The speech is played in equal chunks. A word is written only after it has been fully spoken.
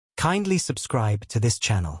Kindly subscribe to this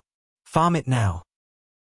channel. Farm it now.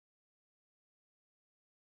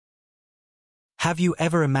 Have you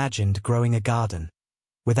ever imagined growing a garden?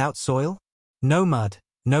 Without soil? No mud,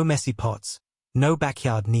 no messy pots, no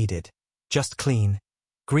backyard needed. Just clean,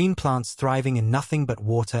 green plants thriving in nothing but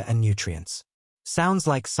water and nutrients. Sounds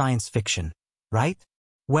like science fiction, right?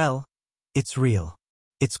 Well, it's real.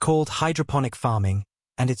 It's called hydroponic farming,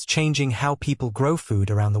 and it's changing how people grow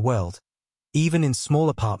food around the world, even in small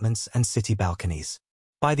apartments and city balconies.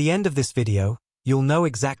 By the end of this video, you'll know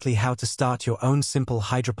exactly how to start your own simple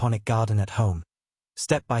hydroponic garden at home,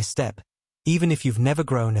 step by step, even if you've never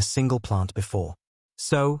grown a single plant before.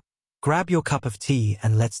 So, grab your cup of tea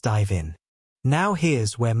and let's dive in. Now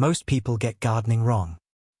here's where most people get gardening wrong.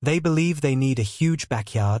 They believe they need a huge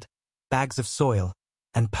backyard, bags of soil,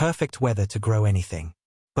 and perfect weather to grow anything.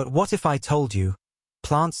 But what if I told you,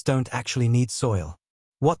 plants don't actually need soil?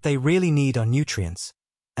 What they really need are nutrients,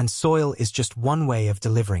 and soil is just one way of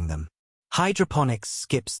delivering them. Hydroponics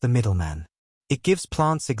skips the middleman. It gives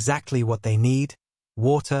plants exactly what they need: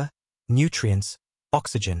 water, nutrients,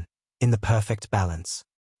 oxygen, in the perfect balance.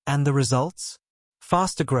 And the results?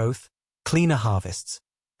 Faster growth, cleaner harvests,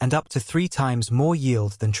 and up to 3 times more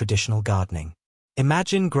yield than traditional gardening.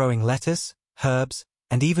 Imagine growing lettuce, herbs,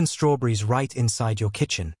 and even strawberries right inside your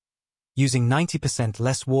kitchen, using 90%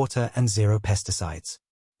 less water and 0 pesticides.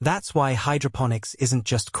 That's why hydroponics isn't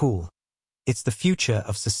just cool. It's the future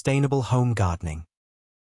of sustainable home gardening.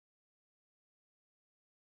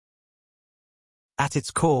 At its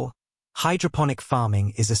core, hydroponic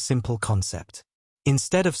farming is a simple concept.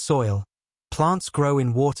 Instead of soil, plants grow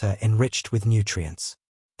in water enriched with nutrients.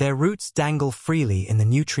 Their roots dangle freely in the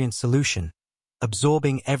nutrient solution,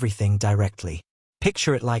 absorbing everything directly.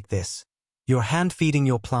 Picture it like this. You're hand-feeding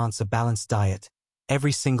your plants a balanced diet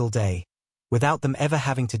every single day, without them ever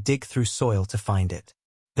having to dig through soil to find it.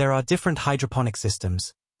 There are different hydroponic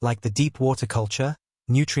systems, like the deep water culture,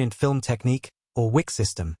 nutrient film technique, or wick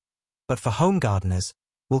system. But for home gardeners,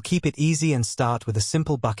 we'll keep it easy and start with a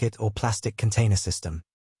simple bucket or plastic container system.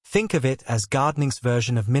 Think of it as gardening's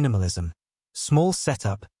version of minimalism. Small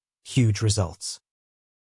setup, huge results.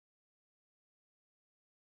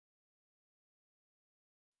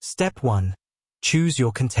 Step 1. Choose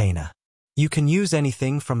your container. You can use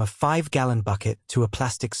anything from a 5-gallon bucket to a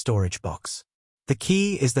plastic storage box. The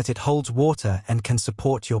key is that it holds water and can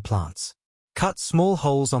support your plants. Cut small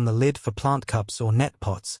holes on the lid for plant cups or net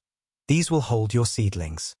pots. These will hold your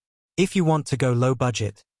seedlings. If you want to go low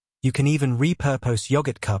budget, you can even repurpose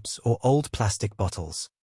yogurt cups or old plastic bottles.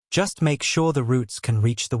 Just make sure the roots can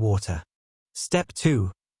reach the water. Step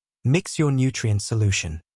 2. Mix your nutrient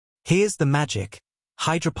solution. Here's the magic.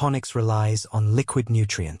 Hydroponics relies on liquid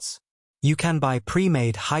nutrients. You can buy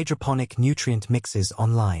pre-made hydroponic nutrient mixes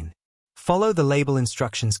online. Follow the label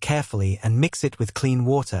instructions carefully and mix it with clean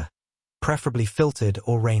water, preferably filtered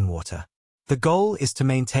or rainwater. The goal is to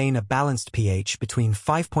maintain a balanced pH between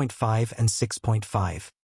 5.5 and 6.5.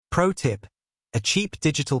 Pro tip: a cheap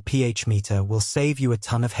digital pH meter will save you a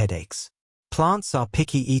ton of headaches. Plants are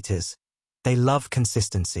picky eaters. They love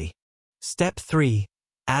consistency. Step 3.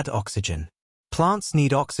 Add oxygen. Plants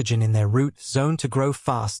need oxygen in their root zone to grow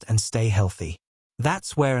fast and stay healthy.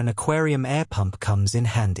 That's where an aquarium air pump comes in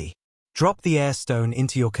handy. Drop the air stone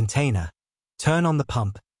into your container, turn on the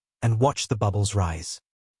pump, and watch the bubbles rise.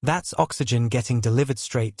 That's oxygen getting delivered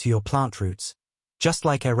straight to your plant roots, just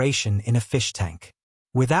like aeration in a fish tank.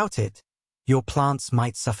 Without it, your plants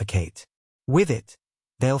might suffocate. With it,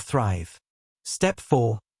 they'll thrive. Step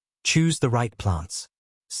 4. Choose the right plants.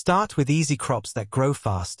 Start with easy crops that grow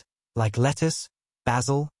fast, like lettuce,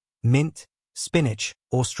 basil, mint, spinach,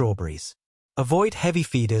 or strawberries. Avoid heavy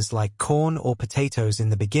feeders like corn or potatoes in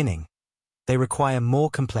the beginning. They require more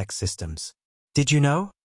complex systems. Did you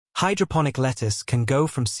know? Hydroponic lettuce can go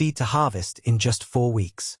from seed to harvest in just 4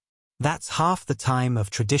 weeks. That's half the time of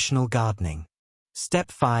traditional gardening. Step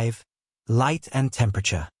 5. Light and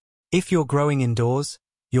temperature. If you're growing indoors,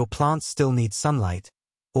 your plants still need sunlight,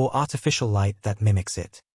 or artificial light that mimics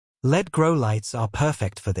it. LED grow lights are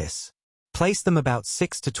perfect for this. Place them about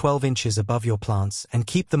 6 to 12 inches above your plants and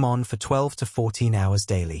keep them on for 12 to 14 hours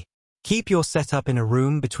daily. Keep your setup in a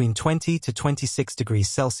room between 20 to 26 degrees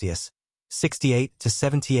Celsius, 68 to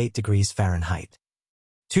 78 degrees Fahrenheit.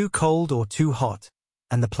 Too cold or too hot,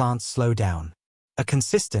 and the plants slow down. A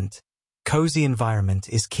consistent, cozy environment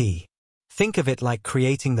is key. Think of it like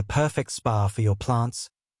creating the perfect spa for your plants: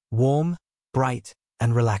 warm, bright,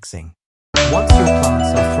 and relaxing. Once your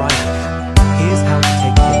plants are thriving, here's how to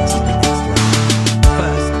take things to the next level.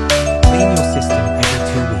 First, clean your system every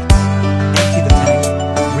 2 weeks. Empty the tank,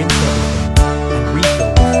 rinse everything, and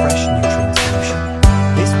refill with fresh nutrient solution.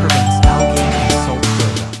 This prevents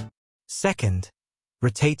Second,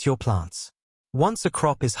 rotate your plants. Once a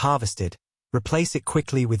crop is harvested, replace it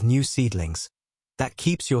quickly with new seedlings. That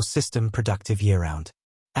keeps your system productive year-round.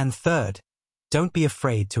 And third, don't be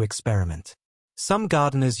afraid to experiment. Some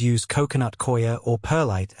gardeners use coconut coir or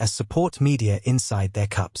perlite as support media inside their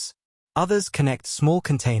cups. Others connect small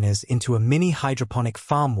containers into a mini hydroponic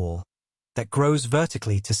farm wall that grows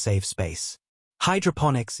vertically to save space.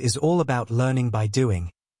 Hydroponics is all about learning by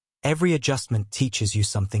doing. Every adjustment teaches you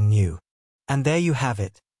something new. And there you have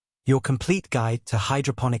it, your complete guide to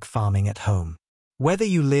hydroponic farming at home. Whether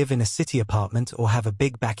you live in a city apartment or have a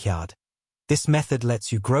big backyard, this method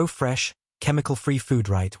lets you grow fresh, chemical-free food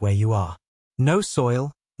right where you are. No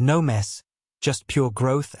soil, no mess, just pure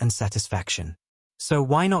growth and satisfaction. So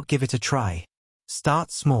why not give it a try?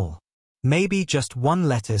 Start small. Maybe just one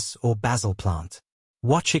lettuce or basil plant.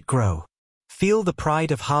 Watch it grow. Feel the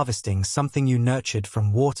pride of harvesting something you nurtured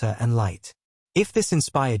from water and light. If this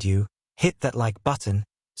inspired you, hit that like button,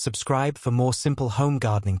 subscribe for more simple home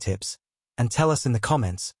gardening tips, and tell us in the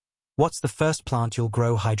comments, what's the first plant you'll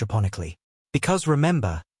grow hydroponically? Because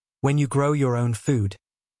remember, when you grow your own food,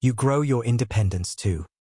 you grow your independence too.